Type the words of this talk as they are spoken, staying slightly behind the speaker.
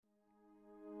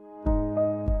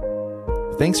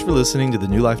Thanks for listening to the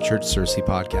New Life Church Searcy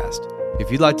podcast. If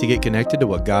you'd like to get connected to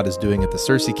what God is doing at the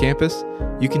Searcy campus,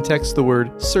 you can text the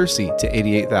word Searcy to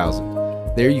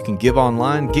 88,000. There you can give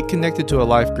online, get connected to a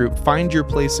life group, find your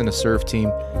place in a serve team,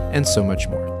 and so much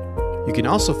more. You can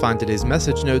also find today's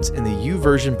message notes in the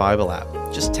YouVersion Bible app.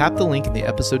 Just tap the link in the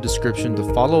episode description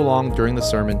to follow along during the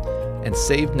sermon and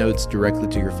save notes directly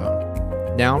to your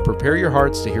phone. Now, prepare your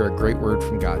hearts to hear a great word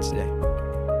from God today.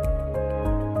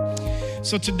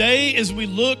 So today, as we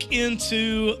look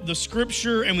into the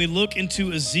scripture and we look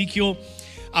into Ezekiel,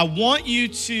 I want you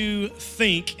to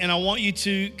think and I want you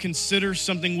to consider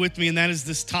something with me, and that is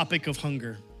this topic of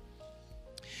hunger.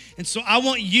 And so I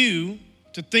want you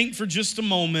to think for just a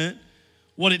moment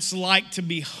what it's like to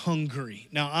be hungry.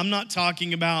 Now, I'm not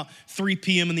talking about 3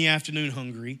 p.m. in the afternoon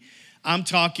hungry. I'm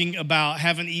talking about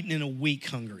haven't eaten in a week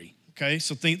hungry, okay?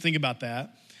 So think about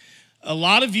that. A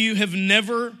lot of you have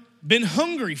never been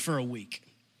hungry for a week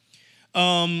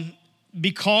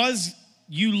because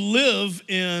you live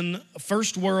in a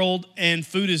first world and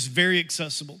food is very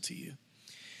accessible to you.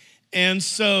 And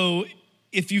so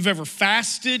if you've ever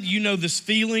fasted, you know this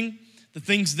feeling, the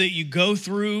things that you go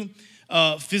through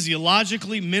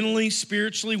physiologically, mentally,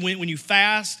 spiritually when you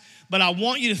fast. But I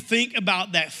want you to think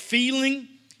about that feeling,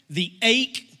 the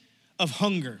ache of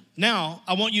hunger. Now,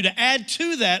 I want you to add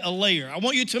to that a layer. I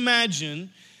want you to imagine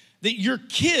that your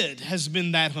kid has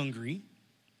been that hungry.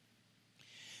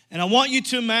 And I want you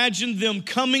to imagine them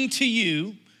coming to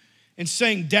you and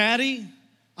saying, "Daddy,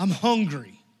 I'm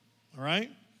hungry," all right?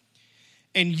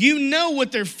 And you know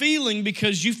what they're feeling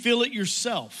because you feel it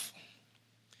yourself.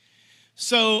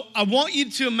 So I want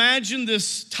you to imagine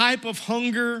this type of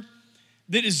hunger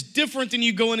that is different than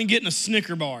you going and getting a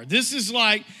Snicker bar. This is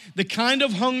like the kind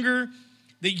of hunger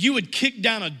that you would kick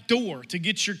down a door to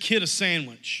get your kid a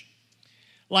sandwich.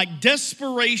 Like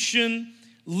desperation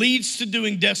leads to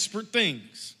doing desperate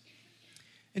things.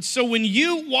 And so when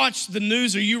you watch the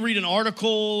news or you read an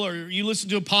article or you listen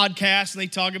to a podcast and they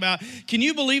talk about, can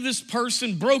you believe this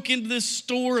person broke into this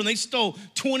store and they stole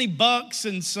 $20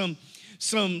 and some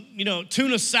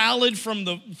tuna salad from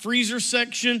the freezer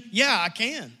section? Yeah, I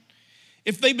can.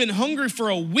 If they've been hungry for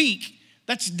a week,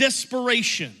 that's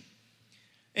desperation.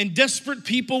 And desperate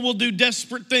people will do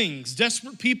desperate things.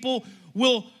 Desperate people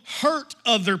will hurt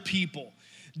other people.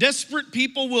 Desperate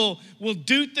people will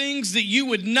do things that you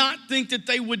would not think that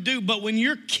they would do. But when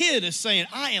your kid is saying,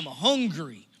 "I am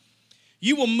hungry,"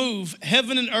 you will move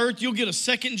heaven and earth. You'll get a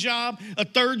second job, a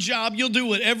third job. You'll do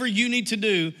whatever you need to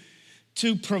do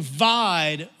to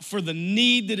provide for the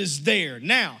need that is there.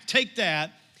 Now, take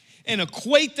that and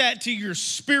equate that to your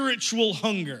spiritual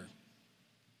hunger.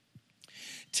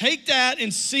 Take that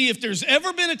and see if there's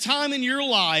ever been a time in your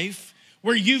life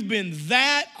where you've been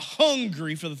that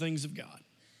hungry for the things of God.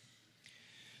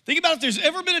 Think about if there's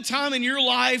ever been a time in your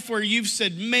life where you've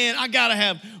said, "Man, I gotta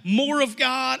have more of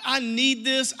God. I need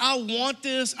this. I want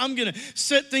this. I'm gonna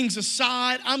set things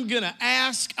aside. I'm gonna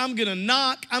ask. I'm gonna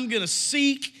knock. I'm gonna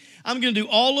seek. I'm gonna do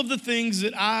all of the things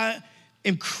that I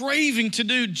am craving to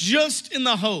do just in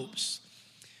the hopes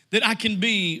that I can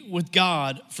be with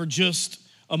God for just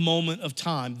a moment of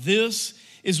time." This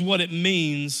is what it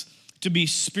means to be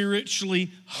spiritually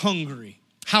hungry.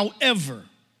 However,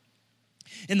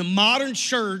 in the modern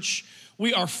church,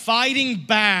 we are fighting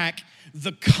back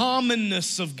the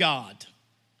commonness of God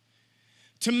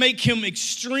to make him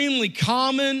extremely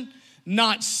common,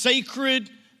 not sacred,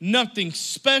 nothing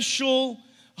special,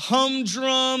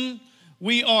 humdrum.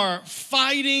 We are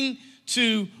fighting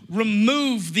to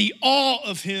remove the awe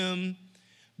of him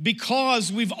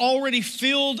because we've already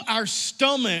filled our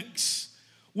stomachs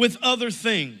with other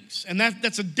things. And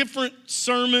that's a different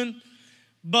sermon,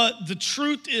 but the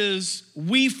truth is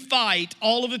we fight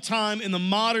all of the time in the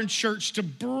modern church to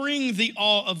bring the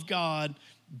awe of God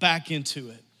back into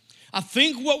it. I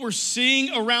think what we're seeing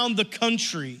around the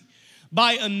country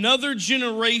by another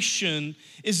generation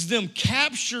is them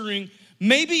capturing,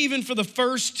 maybe even for the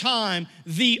first time,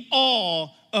 the awe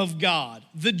of God,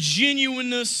 the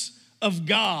genuineness of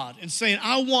God, and saying,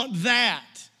 "I want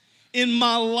that in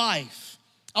my life.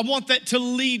 I want that to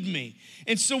lead me."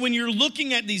 And so when you're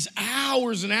looking at these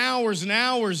hours and hours and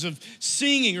hours of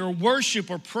singing or worship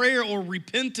or prayer or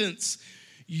repentance,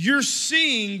 you're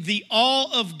seeing the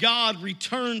awe of God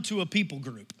return to a people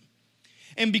group.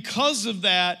 And because of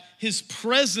that, his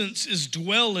presence is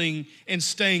dwelling and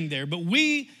staying there. But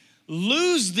we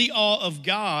lose the awe of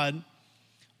God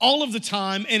all of the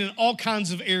time and in all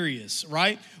kinds of areas,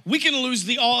 right? We can lose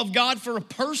the awe of God for a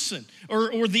person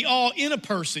or the awe in a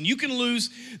person. You can lose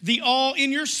the awe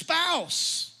in your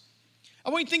spouse.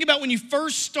 I want you to think about when you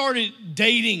first started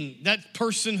dating that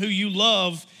person who you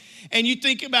love And you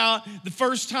think about the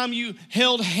first time you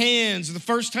held hands, the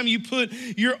first time you put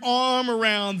your arm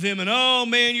around them, and oh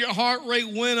man, your heart rate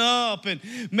went up, and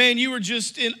man, you were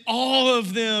just in awe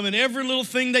of them, and every little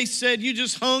thing they said, you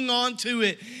just hung on to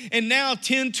it. And now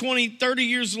 10, 20, 30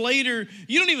 years later,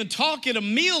 you don't even talk at a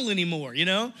meal anymore, you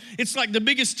know? It's like the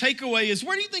biggest takeaway is,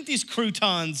 where do you think these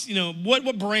croutons, you know,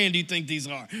 what brand do you think these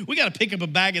are? We got to pick up a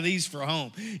bag of these for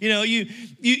home. You know, you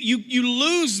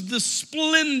lose the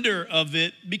splendor of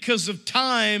it because of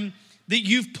time that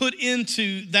you've put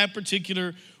into that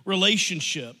particular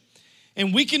relationship.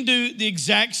 And we can do the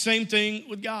exact same thing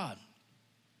with God.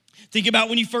 Think about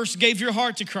when you first gave your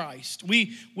heart to Christ.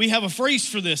 We have a phrase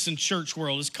for this in church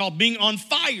world. It's called being on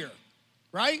fire,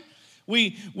 right?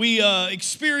 We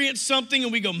experience something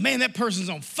and we go, man, that person's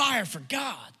on fire for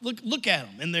God. Look at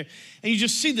them. And you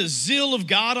just see the zeal of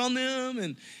God on them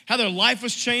and how their life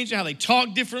was changed, and how they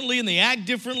talk differently and they act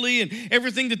differently and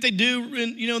everything that they do.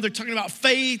 And, you know, they're talking about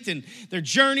faith and their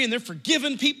journey, and they're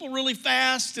forgiving people really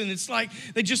fast. And it's like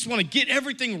they just want to get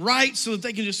everything right so that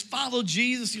they can just follow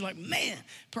Jesus. You're like, man,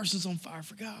 person's on fire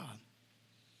for God.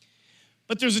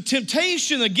 But there's a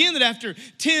temptation, again, that after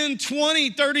 10,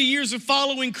 20, 30 years of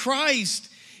following Christ,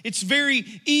 it's very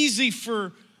easy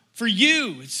for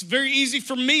you. It's very easy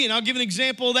for me, and I'll give an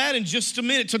example of that in just a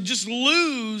minute, to just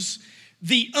lose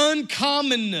the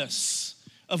uncommonness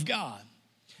of God.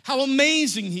 How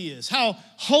amazing He is, how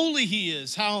holy He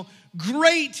is, how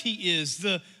great He is,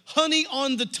 the honey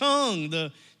on the tongue,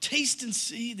 the taste and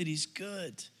see that He's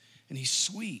good and He's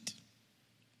sweet.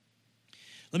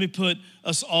 Let me put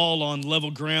us all on level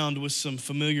ground with some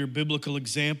familiar biblical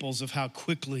examples of how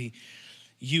quickly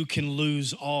you can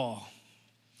lose awe.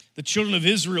 The children of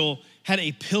Israel had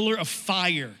a pillar of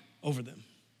fire over them.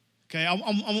 Okay, I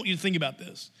want you to think about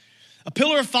this. A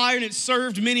pillar of fire, and it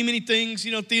served many, many things.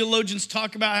 You know, theologians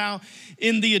talk about how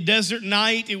in the desert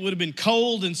night it would have been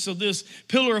cold, and so this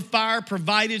pillar of fire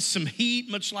provided some heat,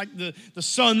 much like the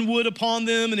sun would upon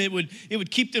them, and it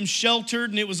would keep them sheltered,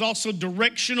 and it was also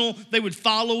directional. They would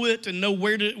follow it and know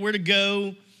where to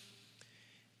go.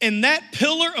 And that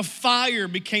pillar of fire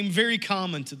became very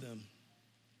common to them.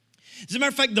 As a matter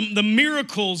of fact, the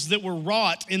miracles that were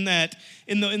wrought in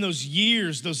those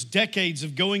years, those decades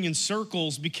of going in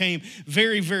circles, became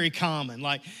very, very common.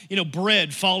 Like, you know,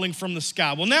 bread falling from the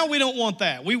sky. Well, now we don't want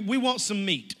that. We want some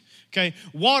meat, okay?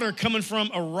 Water coming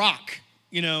from a rock,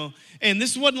 you know. And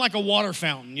this wasn't like a water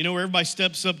fountain, you know, where everybody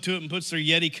steps up to it and puts their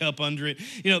Yeti cup under it.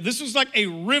 You know, this was like a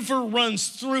river runs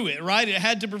through it, right? It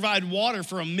had to provide water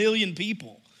for 1 million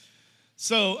people.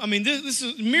 So, I mean, this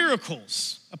is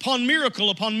miracles upon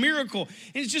miracle upon miracle.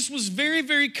 And it just was very,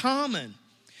 very common.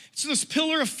 So this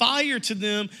pillar of fire to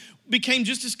them became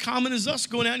just as common as us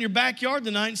going out in your backyard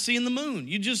tonight and seeing the moon.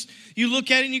 You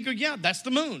look at it and you go, yeah, that's the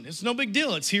moon. It's no big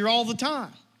deal. It's here all the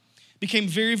time. It became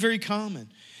very, very common.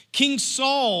 King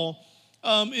Saul,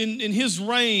 in his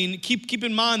reign, keep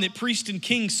in mind that priest and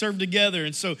king served together.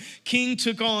 And so king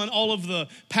took on all of the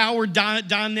power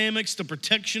dynamics, the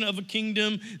protection of a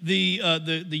kingdom, the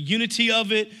unity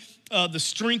of it, the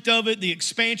strength of it, the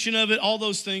expansion of it, all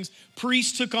those things.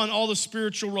 Priest took on all the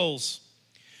spiritual roles.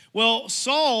 Well,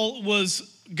 Saul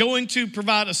was going to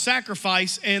provide a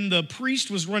sacrifice, and the priest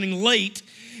was running late.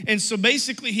 And so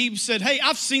basically he said, hey,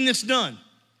 I've seen this done.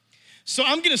 So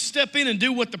I'm going to step in and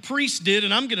do what the priest did,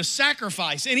 and I'm going to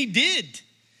sacrifice. And he did.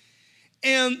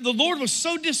 And the Lord was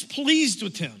so displeased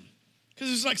with him,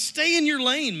 because it's like, stay in your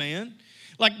lane, man.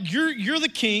 Like, you're the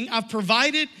king. I've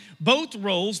provided both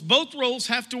roles. Both roles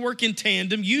have to work in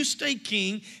tandem. You stay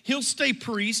king. He'll stay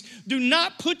priest. Do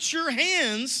not put your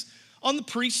hands on the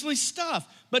priestly stuff.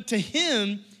 But to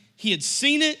him, he had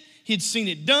seen it. He had seen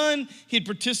it done. He had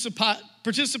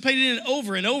participated in it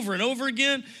over and over and over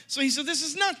again. So he said, this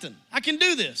is nothing. I can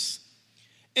do this.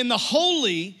 And the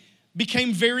holy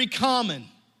became very common.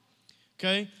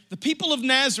 Okay? The people of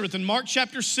Nazareth in Mark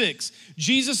chapter 6,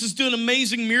 Jesus is doing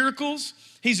amazing miracles.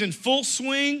 He's in full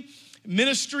swing.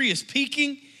 Ministry is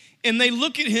peaking. And they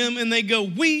look at him and they go,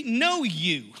 we know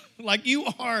you. Like, you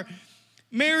are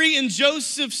Mary and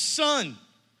Joseph's son.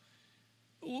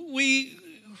 We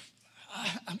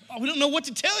don't know what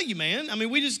to tell you, man. I mean,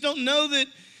 we just don't know that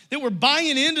we're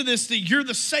buying into this, that you're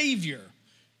the Savior,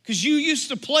 because you used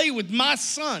to play with my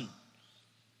son.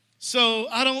 So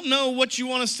I don't know what you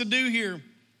want us to do here.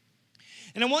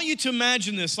 And I want you to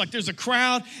imagine this, like there's a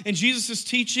crowd and Jesus is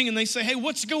teaching and they say, hey,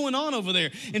 what's going on over there?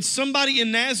 And somebody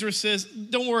in Nazareth says,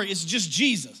 don't worry, it's just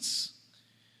Jesus.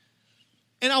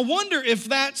 And I wonder if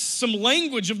that's some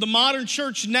language of the modern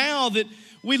church now, that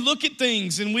we look at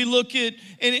things and we look at,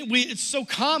 and it's so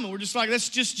common. We're just like, that's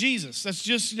just Jesus. That's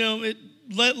just,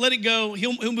 let it go.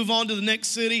 He'll move on to the next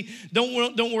city. Don't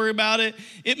worry about it.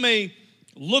 It may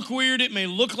look weird. It may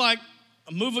look like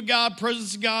a move of God,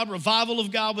 presence of God, revival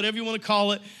of God, whatever you want to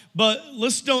call it. But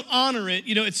let's don't honor it.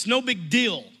 It's no big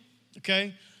deal,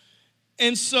 okay?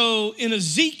 And so in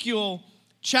Ezekiel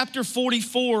chapter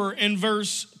 44 and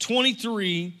verse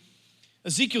 23,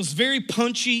 Ezekiel's very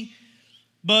punchy,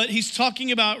 but he's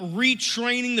talking about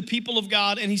retraining the people of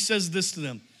God, and he says this to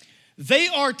them. They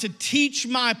are to teach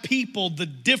my people the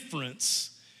difference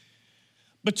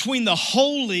between the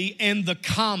holy and the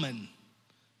common,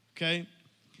 okay?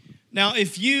 Now,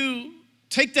 if you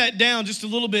take that down just a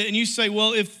little bit and you say,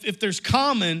 well, if there's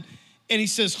common and he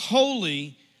says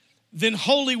holy, then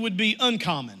holy would be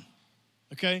uncommon,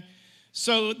 okay?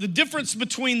 So the difference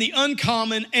between the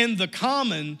uncommon and the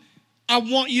common, I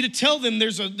want you to tell them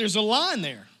there's a line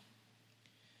there.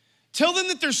 Tell them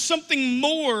that there's something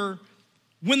more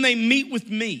when they meet with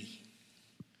me.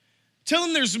 Tell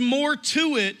them there's more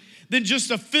to it than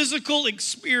just a physical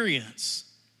experience.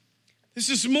 This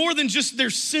is more than just their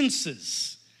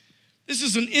senses. This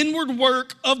is an inward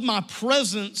work of my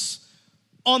presence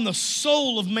on the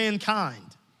soul of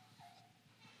mankind.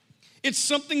 It's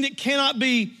something that cannot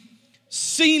be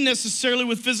seen necessarily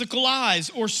with physical eyes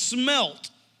or smelt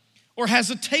or has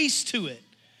a taste to it,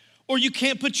 or you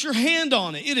can't put your hand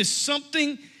on it. It is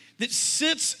something that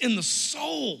sits in the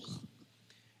soul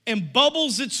and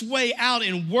bubbles its way out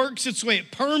and works its way.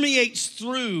 It permeates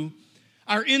through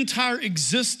our entire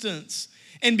existence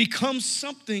and becomes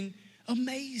something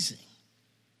amazing.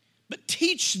 But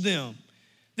teach them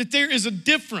that there is a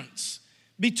difference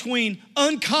between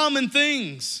uncommon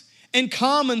things and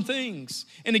common things.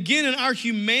 And again, in our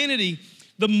humanity,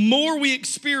 the more we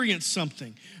experience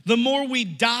something, the more we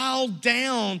dial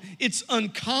down its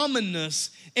uncommonness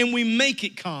and we make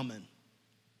it common,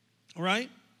 all right?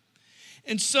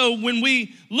 And so when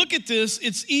we look at this,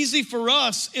 it's easy for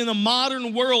us in a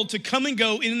modern world to come and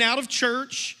go in and out of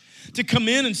church, to come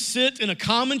in and sit in a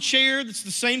common chair that's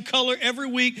the same color every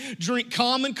week, drink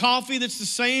common coffee that's the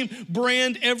same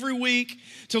brand every week,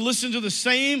 to listen to the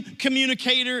same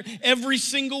communicator every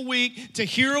single week, to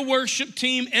hear a worship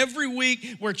team every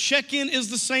week where check-in is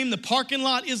the same, the parking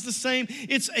lot is the same.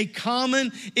 It's a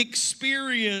common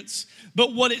experience.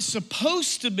 But what it's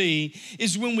supposed to be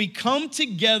is when we come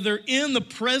together in the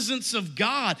presence of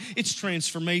God, it's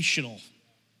transformational.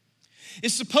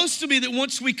 It's supposed to be that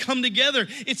once we come together,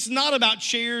 it's not about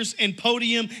chairs and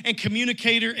podium and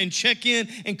communicator and check-in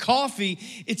and coffee.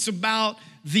 It's about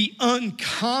the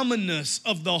uncommonness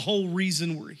of the whole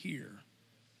reason we're here.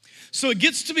 So it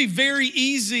gets to be very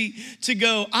easy to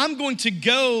go, I'm going to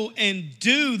go and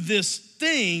do this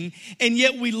thing, and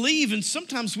yet we leave, and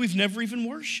sometimes we've never even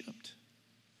worshiped.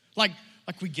 Like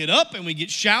we get up and we get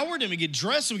showered and we get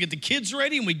dressed and we get the kids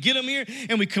ready and we get them here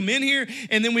and we come in here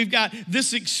and then we've got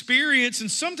this experience, and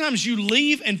sometimes you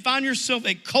leave and find yourself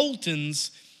at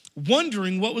Colton's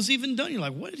wondering what was even done. You're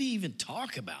like, what did he even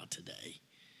talk about today?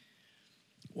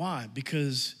 Why?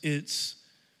 Because it's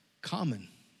common.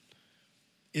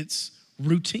 It's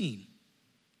routine.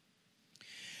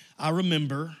 I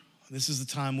remember, this is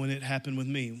the time when it happened with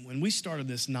me. When we started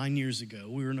this 9 years ago,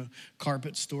 we were in a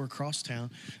carpet store across town.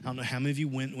 I don't know how many of you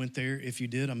went there. If you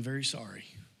did, I'm very sorry.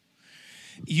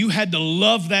 You had to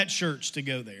love that church to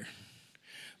go there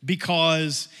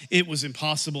because it was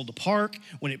impossible to park.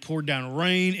 When it poured down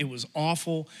rain, it was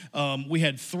awful. We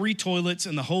had 3 toilets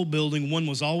in the whole building. One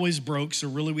was always broke, so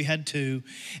really we had 2.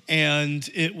 And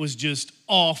it was just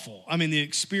awful. I mean, the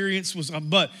experience was,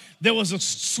 but there was a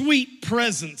sweet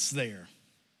presence there.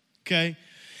 Okay,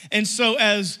 and so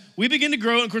as we began to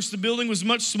grow, and of course the building was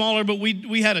much smaller, but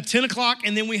we had a 10 o'clock,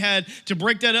 and then we had to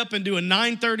break that up and do a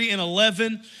 9:30 and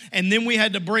 11, and then we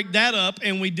had to break that up,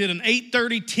 and we did an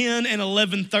 8:30, 10, and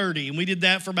 11:30, and we did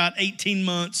that for about 18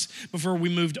 months before we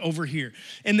moved over here.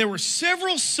 And there were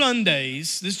several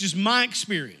Sundays, this is just my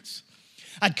experience,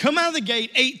 I'd come out of the gate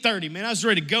 8:30, man. I was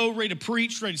ready to go, ready to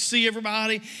preach, ready to see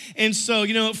everybody. And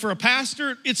so, for a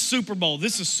pastor, it's Super Bowl.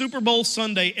 This is Super Bowl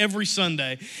Sunday every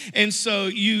Sunday. And so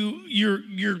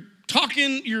you're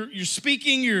talking, you're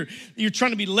speaking, you're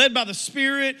trying to be led by the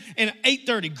Spirit. And at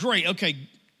 8:30, great, okay,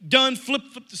 done, flip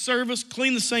the service,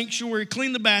 clean the sanctuary,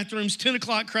 clean the bathrooms, 10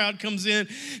 o'clock crowd comes in,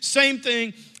 same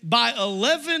thing. By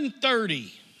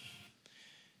 11:30,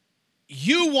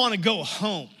 you want to go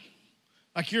home.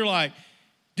 Like you're like,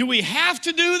 do we have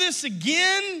to do this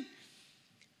again?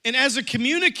 And as a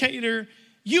communicator,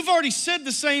 you've already said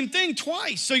the same thing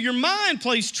twice, so your mind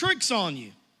plays tricks on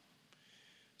you.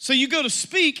 So you go to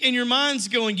speak and your mind's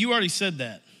going, you already said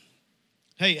that.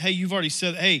 Hey, you've already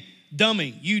said that. Hey,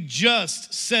 dummy, you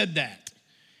just said that.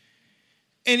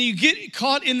 And you get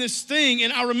caught in this thing.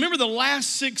 And I remember the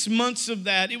last 6 months of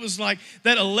that, it was like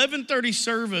that 11:30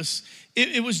 service,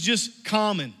 it was just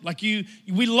common. Like we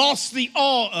lost the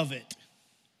awe of it.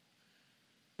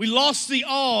 We lost the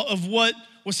awe of what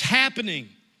was happening,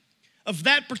 of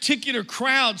that particular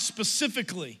crowd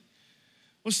specifically.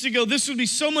 Was to go, this would be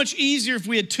so much easier if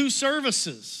we had 2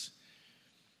 services.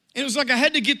 And it was like I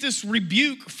had to get this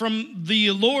rebuke from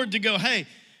the Lord to go, hey,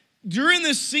 during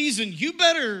this season, you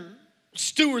better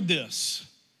steward this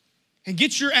and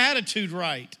get your attitude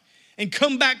right and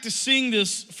come back to seeing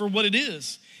this for what it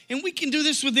is. And we can do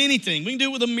this with anything. We can do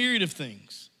it with a myriad of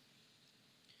things.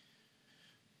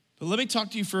 But let me talk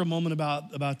to you for a moment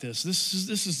about this. This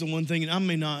is the one thing, and I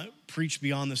may not preach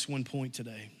beyond this one point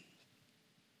today.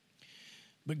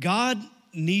 But God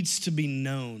needs to be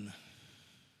known,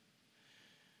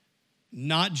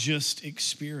 not just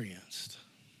experienced.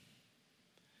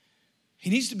 He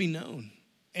needs to be known.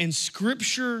 And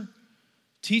Scripture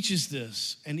teaches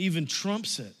this and even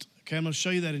trumps it. Okay, I'm going to show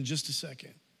you that in just a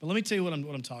second. But let me tell you what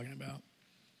I'm talking about.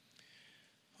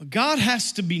 God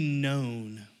has to be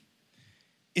known.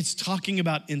 It's talking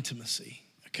about intimacy.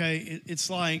 Okay, it's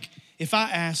like if I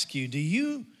ask you, do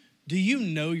you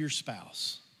know your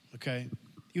spouse? Okay,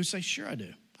 you would say, sure I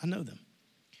do. I know them.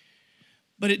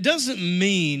 But it doesn't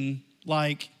mean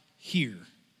like here.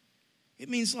 It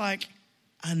means like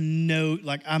I know,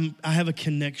 like I have a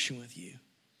connection with you.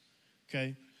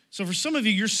 Okay. So for some of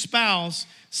you, your spouse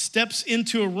steps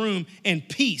into a room and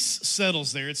peace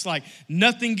settles there. It's like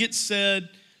nothing gets said,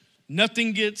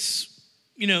 nothing gets,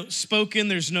 spoken.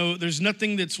 There's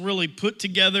nothing that's really put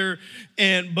together,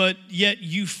 but yet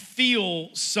you feel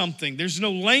something. There's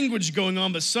no language going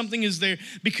on, but something is there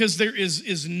because there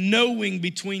is knowing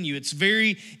between you. It's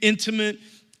very intimate,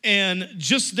 and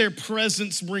just their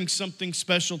presence brings something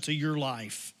special to your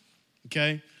life.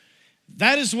 Okay?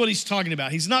 That is what he's talking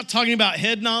about. He's not talking about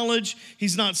head knowledge.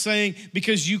 He's not saying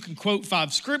because you can quote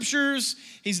 5 scriptures.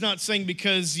 He's not saying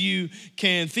because you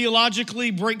can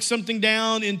theologically break something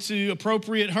down into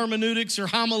appropriate hermeneutics or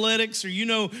homiletics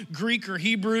or Greek or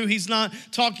Hebrew. He's not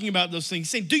talking about those things.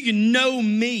 He's saying, do you know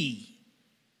me?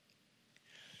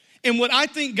 And what I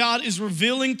think God is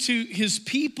revealing to his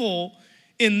people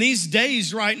in these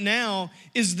days right now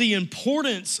is the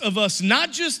importance of us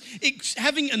not just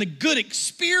having a good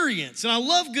experience, and I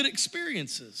love good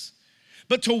experiences,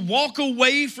 but to walk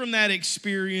away from that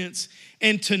experience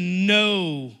and to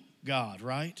know God,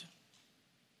 right?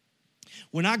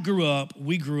 When I grew up,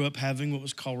 we grew up having what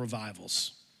was called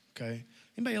revivals, okay?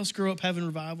 Anybody else grew up having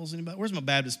revivals? Anybody? Where's my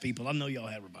Baptist people? I know y'all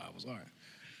had revivals, all right.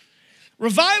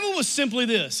 Revival was simply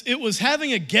this. It was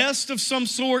having a guest of some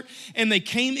sort, and they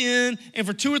came in, and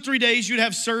for 2 or 3 days, you'd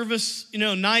have service,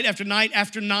 night after night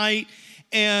after night,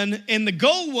 and the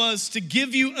goal was to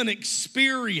give you an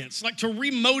experience, like to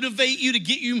remotivate you, to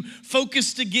get you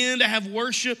focused again, to have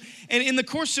worship. And in the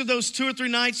course of those 2 or 3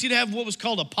 nights, you'd have what was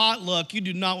called a potluck. You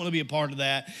do not want to be a part of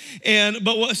that.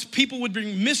 But people would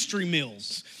bring mystery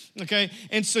meals. Okay,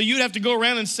 and so you'd have to go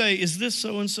around and say, is this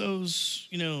so-and-so's,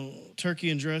 turkey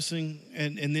and dressing?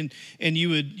 And you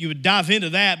would dive into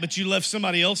that, but you left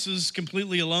somebody else's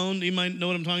completely alone. You might know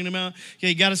what I'm talking about. Okay,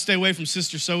 you got to stay away from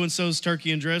sister so-and-so's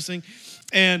turkey and dressing.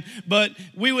 But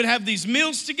we would have these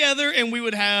meals together, and we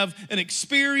would have an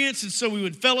experience, and so we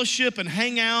would fellowship and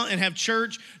hang out and have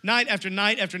church night after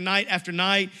night after night after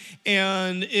night,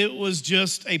 and it was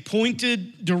just a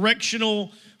pointed,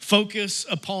 directional focus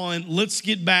upon let's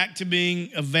get back to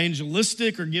being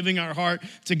evangelistic or giving our heart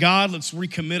to God. Let's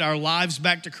recommit our lives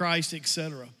back to Christ,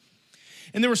 etc.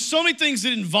 And there were so many things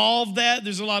that involved that.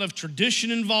 There's a lot of tradition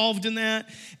involved in that.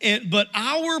 But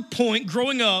our point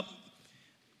growing up,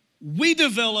 we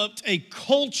developed a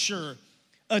culture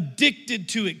addicted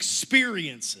to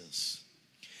experiences.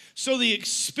 So the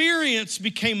experience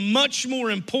became much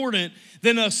more important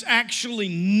than us actually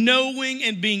knowing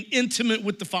and being intimate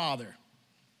with the Father.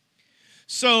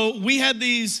 So we had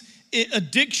these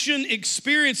addiction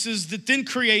experiences that then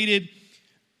created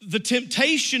the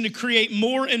temptation to create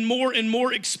more and more and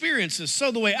more experiences.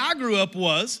 So the way I grew up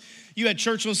was you had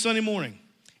church on Sunday morning,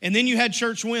 and then you had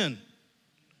church when?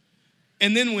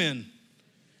 And then when?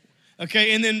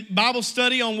 Okay, and then Bible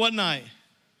study on what night?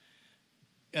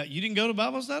 You didn't go to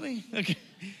Bible study? Okay.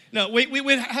 No,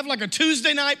 we'd have like a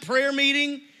Tuesday night prayer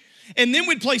meeting. And then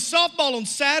we'd play softball on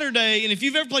Saturday. And if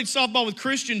you've ever played softball with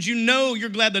Christians, you're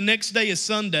glad the next day is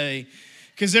Sunday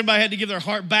because everybody had to give their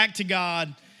heart back to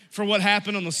God for what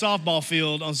happened on the softball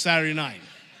field on Saturday night.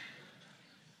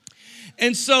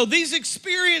 And so these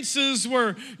experiences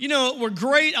were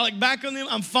great. I look back on them.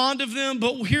 I'm fond of them.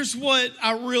 But here's what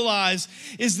I realized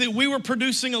is that we were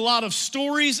producing a lot of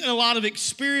stories and a lot of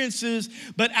experiences,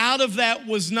 but out of that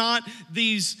was not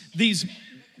these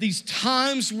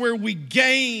times where we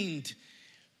gained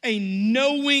a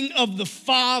knowing of the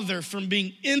Father from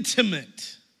being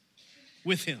intimate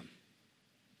with him.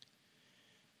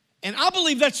 And I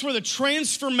believe that's where the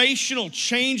transformational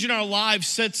change in our lives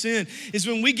sets in, is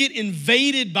when we get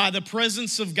invaded by the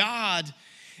presence of God.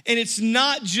 And it's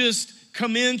not just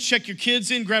come in, check your kids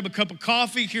in, grab a cup of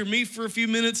coffee, hear me for a few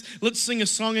minutes, let's sing a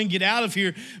song and get out of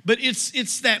here. But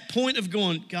it's that point of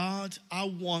going, God, I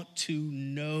want to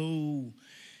know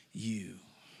you.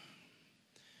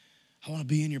 I want to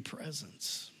be in your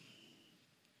presence.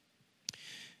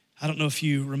 I don't know if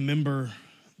you remember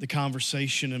the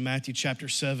conversation in Matthew chapter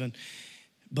 7,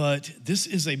 but this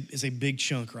is a big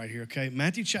chunk right here, okay?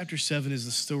 Matthew chapter 7 is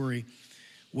the story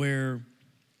where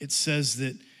it says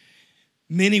that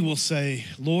many will say,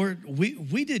 Lord,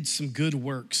 we did some good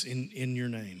works in your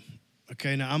name.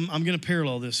 Okay, now I'm going to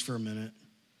parallel this for a minute.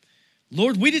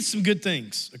 Lord, we did some good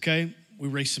things, okay? We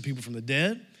raised some people from the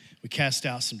dead. We cast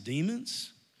out some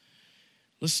demons.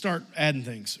 Let's start adding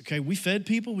things, okay? We fed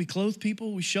people, we clothed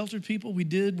people, we sheltered people, we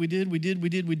did.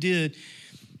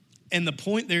 And the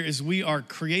point there is we are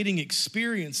creating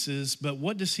experiences, but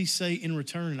what does he say in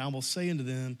return? And I will say unto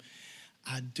them,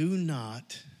 I do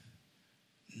not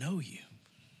know you.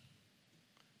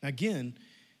 Now again,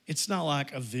 it's not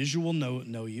like a visual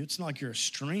know you. It's not like you're a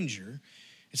stranger.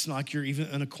 It's not like you're even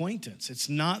an acquaintance. It's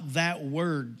not that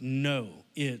word know.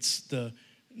 It's the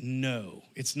know.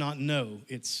 It's not know.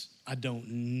 It's I don't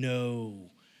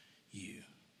know you.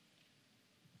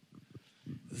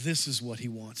 This is what he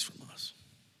wants from us.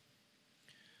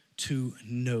 To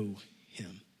know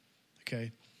him.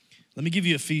 Okay? Let me give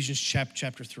you Ephesians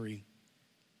chapter 3.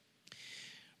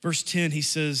 Verse 10, he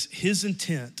says, his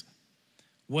intent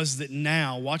was that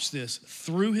now, watch this,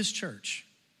 through his church,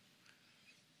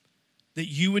 that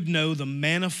you would know the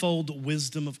manifold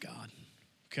wisdom of God.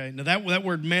 Okay, now that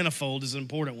word manifold is an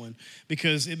important one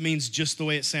because it means just the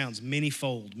way it sounds,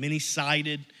 many-fold,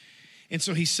 many-sided. And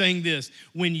so he's saying this,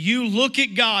 when you look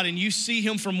at God and you see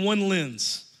him from one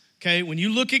lens, okay, when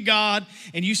you look at God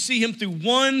and you see him through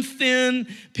one thin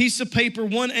piece of paper,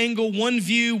 one angle, one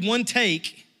view, one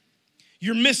take,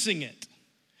 you're missing it.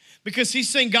 Because he's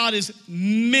saying God is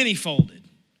many-folded,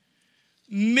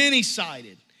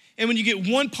 many-sided. And when you get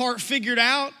one part figured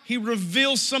out, he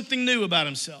reveals something new about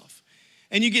himself.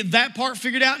 And you get that part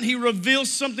figured out and he reveals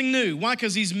something new. Why?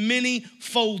 Because he's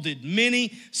many-folded,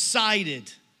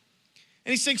 many-sided.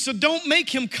 And he's saying, so don't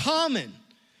make him common.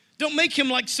 Don't make him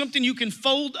like something you can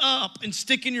fold up and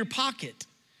stick in your pocket.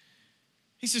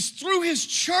 He says, through his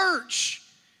church,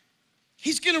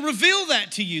 he's going to reveal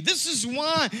that to you. This is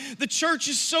why the church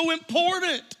is so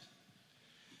important.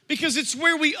 Because it's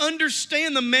where we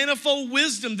understand the manifold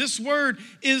wisdom. This word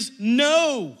is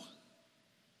know.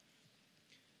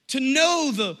 To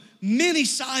know the many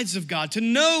sides of God, to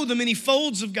know the many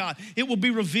folds of God. It will be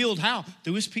revealed how?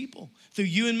 Through his people, through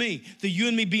you and me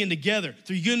being together,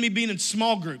 through you and me being in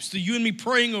small groups, through you and me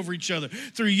praying over each other,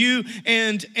 through you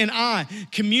and I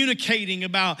communicating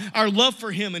about our love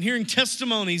for him and hearing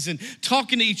testimonies and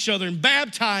talking to each other and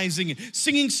baptizing and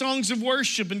singing songs of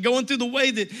worship and going through the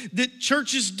way that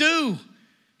churches do.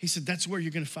 He said, that's where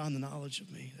you're going to find the knowledge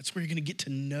of me. That's where you're going to get to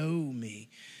know me,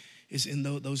 is in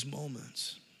those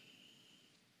moments.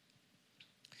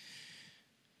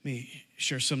 Let me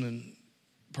share something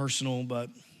personal,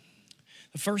 but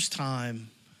the first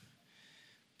time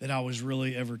that I was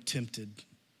really ever tempted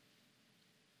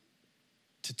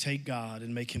to take God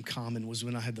and make him common was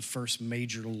when I had the first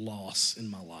major loss in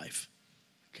my life,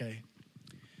 okay?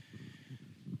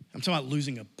 I'm talking about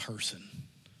losing a person,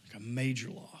 like a major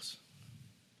loss.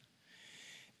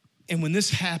 And when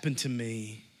this happened to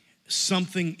me,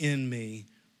 something in me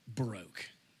broke.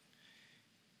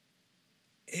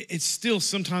 It's still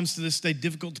sometimes to this day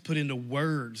difficult to put into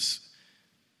words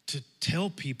to tell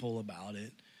people about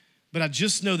it, but I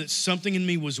just know that something in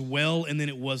me was well and then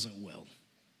it wasn't well.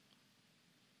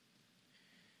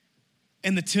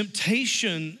 And the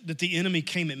temptation that the enemy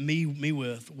came at me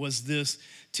with was this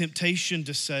temptation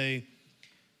to say,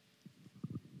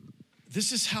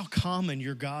 this is how common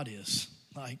your God is.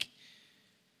 Like,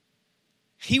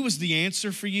 he was the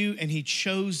answer for you and he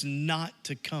chose not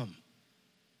to come.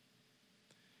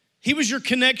 He was your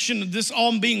connection to this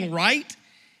all being right,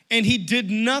 and he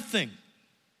did nothing.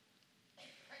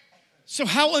 So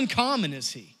how uncommon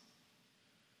is he?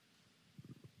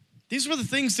 These were the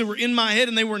things that were in my head,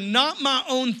 and they were not my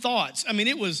own thoughts. I mean,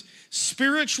 it was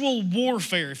spiritual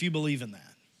warfare, if you believe in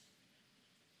that.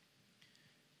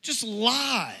 Just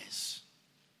lies.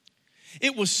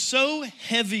 It was so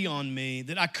heavy on me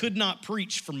that I could not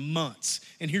preach for months.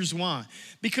 And here's why.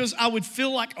 Because I would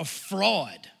feel like a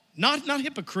fraud. Not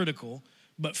hypocritical,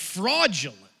 but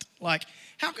fraudulent. Like,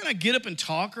 how can I get up and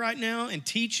talk right now and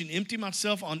teach and empty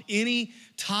myself on any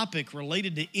topic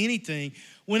related to anything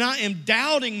when I am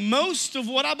doubting most of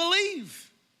what I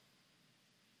believe?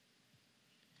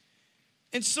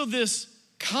 And so this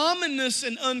commonness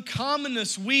and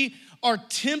uncommonness, we are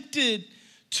tempted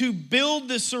to build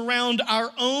this around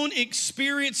our own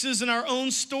experiences and our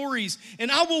own stories.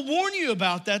 And I will warn you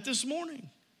about that this morning.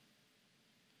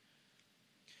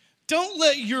 Don't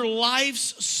let your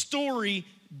life's story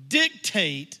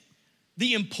dictate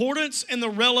the importance and the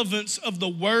relevance of the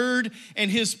Word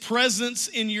and His presence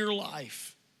in your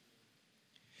life.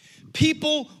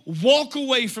 People walk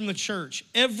away from the church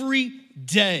every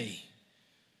day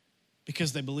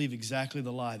because they believe exactly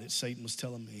the lie that Satan was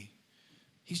telling me.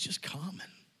 He's just common.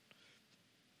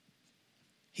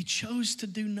 He chose to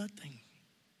do nothing.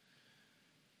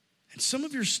 And some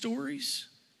of your stories,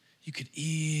 you could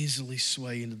easily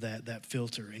sway into that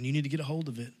filter, and you need to get a hold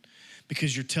of it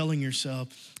because you're telling yourself,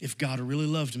 if God really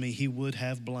loved me, He would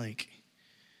have blank.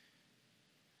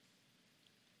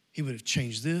 He would have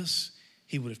changed this.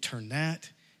 He would have turned that.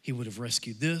 He would have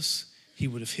rescued this. He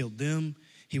would have healed them.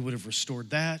 He would have restored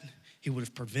that. He would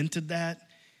have prevented that.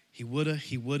 He woulda.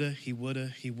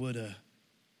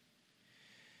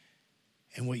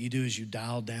 And what you do is you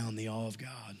dial down the awe of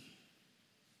God.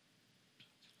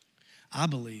 I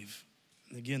believe,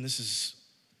 and again, this is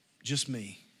just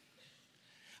me,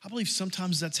 I believe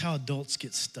sometimes that's how adults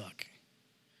get stuck,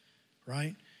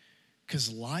 right?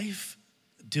 Because life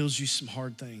deals you some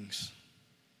hard things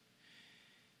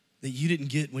that you didn't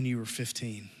get when you were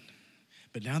 15.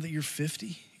 But now that you're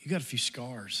 50, you got a few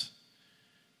scars.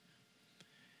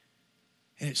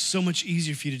 And it's so much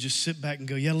easier for you to just sit back and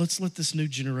go, yeah, let's let this new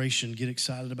generation get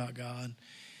excited about God,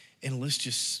 and let's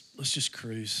just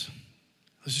cruise.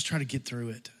 Let's just try to get through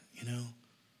it, you know?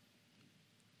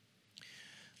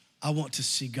 I want to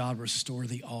see God restore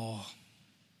the awe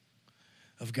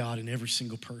of God in every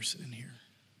single person in here.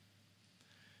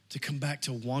 To come back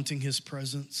to wanting His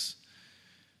presence,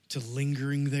 to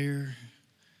lingering there,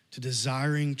 to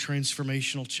desiring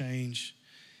transformational change,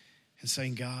 and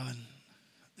saying, God,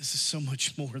 this is so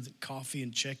much more than coffee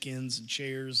and check-ins and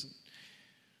chairs.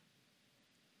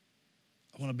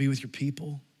 I want to be with your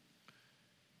people,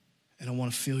 and I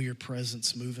want to feel your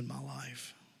presence move in my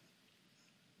life.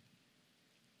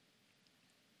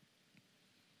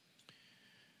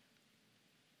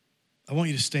 I want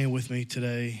you to stand with me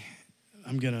today.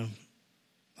 I'm gonna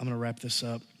wrap this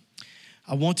up.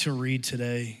 I want to read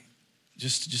today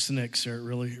just an excerpt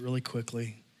really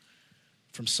quickly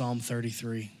from Psalm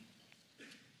 33.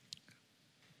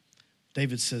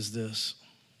 David says this.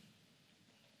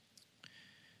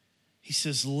 He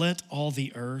says, let all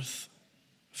the earth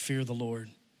fear the Lord.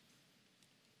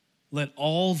 Let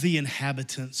all the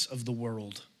inhabitants of the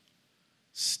world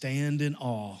stand in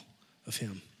awe of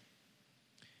Him.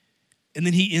 And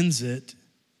then he ends it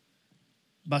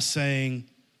by saying,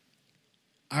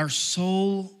 our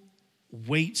soul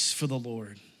waits for the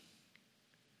Lord.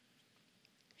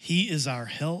 He is our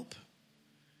help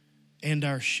and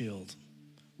our shield.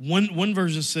 One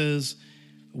version says,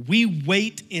 we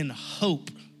wait in hope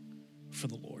for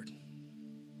the Lord.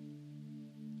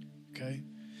 Okay?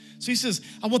 So he says,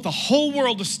 I want the whole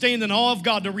world to stand in awe of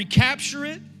God, to recapture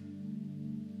it,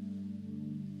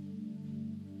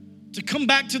 to come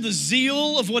back to the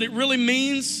zeal of what it really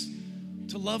means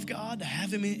to love God, to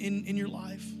have Him in your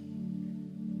life.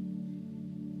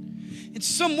 In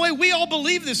some way, we all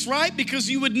believe this, right? Because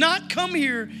you would not come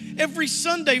here every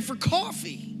Sunday for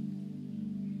coffee.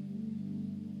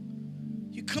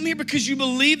 You come here because you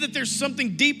believe that there's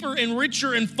something deeper and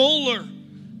richer and fuller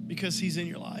because He's in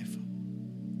your life.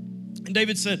 And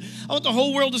David said, I want the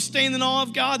whole world to stand in awe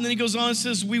of God. And then he goes on and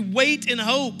says, we wait in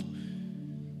hope.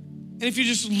 And if you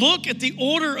just look at the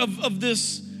order of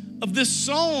this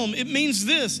psalm, it means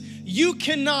this: you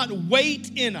cannot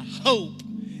wait in hope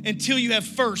until you have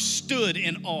first stood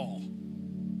in awe.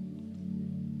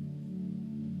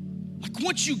 Like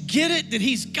once you get it, that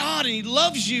He's God and He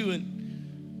loves you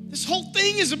and this whole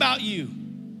thing is about you,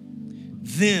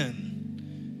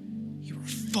 then you are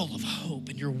full of hope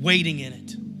and you're waiting in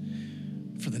it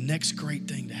for the next great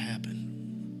thing to happen,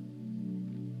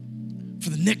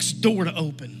 for the next door to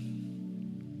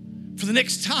open, for the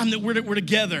next time that we're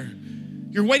together.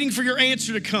 You're waiting for your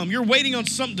answer to come. You're waiting on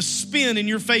something to spin in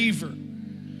your favor.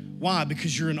 Why?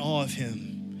 Because you're in awe of him.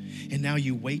 And now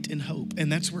you wait in hope.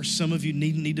 And that's where some of you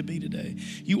need to be today.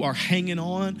 You are hanging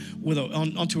on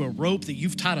onto a rope that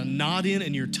you've tied a knot in,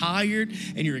 and you're tired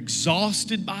and you're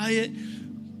exhausted by it.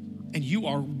 And you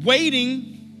are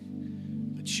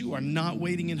waiting, but you are not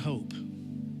waiting in hope.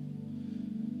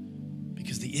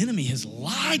 Because the enemy has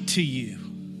lied to you.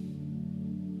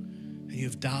 And you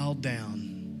have dialed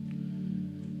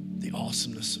down the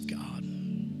awesomeness of God.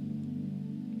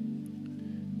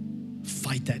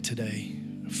 Fight that today.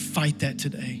 Fight that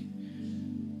today.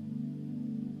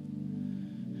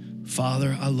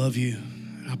 Father, I love you.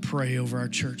 I pray over our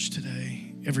church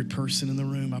today. Every person in the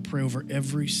room. I pray over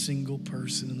every single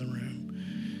person in the room.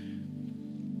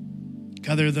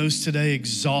 God, there are those today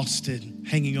exhausted,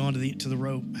 hanging on to the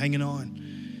rope, hanging on.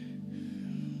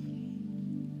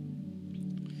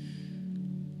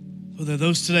 Well, there are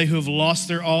those today who have lost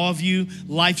their awe of you.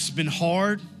 Life's been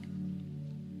hard.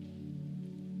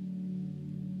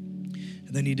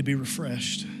 They need to be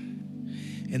refreshed,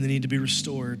 and they need to be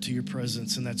restored to your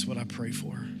presence, and that's what I pray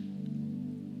for.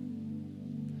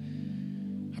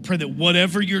 I pray that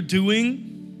whatever you're doing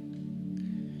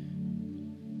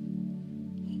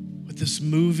with this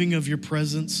moving of your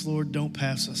presence, Lord, don't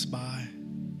pass us by.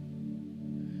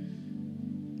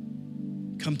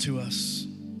 Come to us.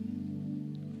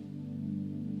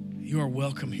 You are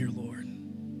welcome here, Lord.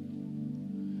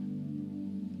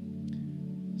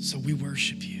 So we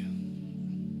worship you.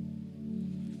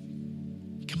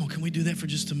 Come on, can we do that for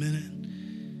just a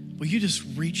minute? Will you just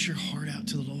reach your heart out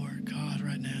to the Lord? God,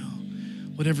 right now,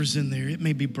 whatever's in there, it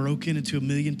may be broken into a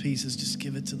million pieces. Just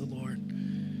give it to the Lord.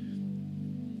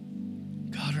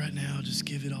 God, right now, just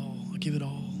give it all. Give it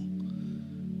all.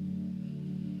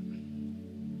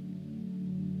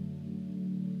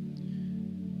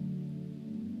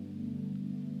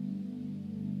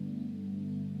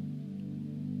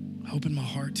 I open my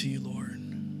heart to you, Lord.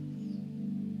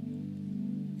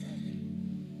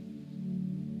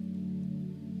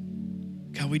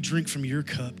 God, we drink from your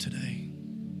cup today.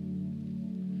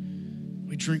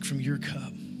 We drink from your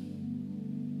cup.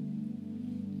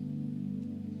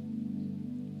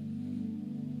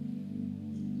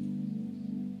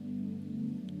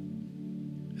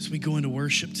 As we go into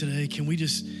worship today, can we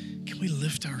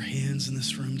lift our hands in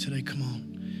this room today? Come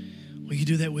on. Will you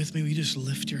do that with me? Will you just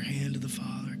lift your hand to the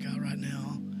Father? God, right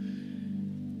now,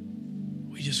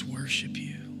 we just worship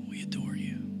you. We adore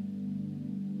you.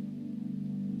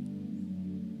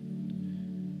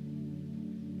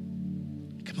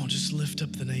 Come on, just lift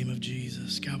up the name of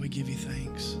Jesus. God, we give you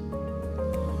thanks.